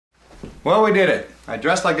Well, we did it. I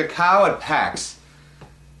dressed like a cow at PAX.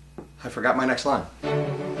 I forgot my next line.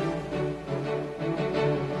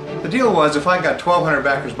 The deal was, if I got 1,200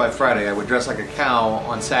 backers by Friday, I would dress like a cow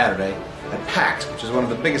on Saturday at PAX, which is one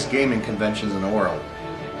of the biggest gaming conventions in the world.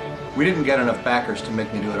 We didn't get enough backers to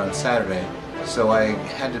make me do it on Saturday, so I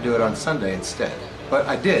had to do it on Sunday instead. But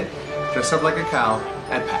I did dress up like a cow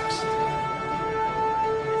at PAX.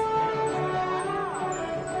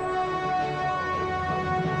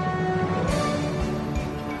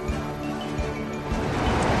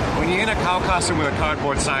 When you're in a cow costume with a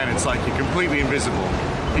cardboard sign, it's like you're completely invisible.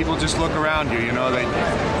 People just look around you, you know,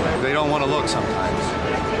 they don't want to look sometimes.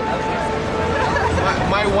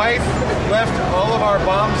 My wife left all of our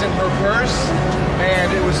bombs in her purse,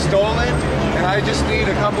 and it was stolen, and I just need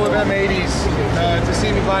a couple of M80s to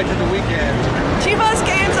see me by to the weekend. T-Bus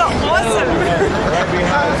games are awesome.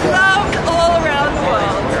 Loved all around the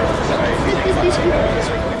world.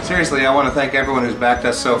 Seriously, I want to thank everyone who's backed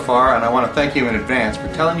us so far, and I want to thank you in advance for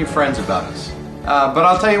telling your friends about us. But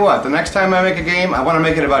I'll tell you what, the next time I make a game, I want to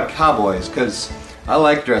make it about cowboys, because I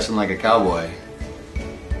like dressing like a cowboy.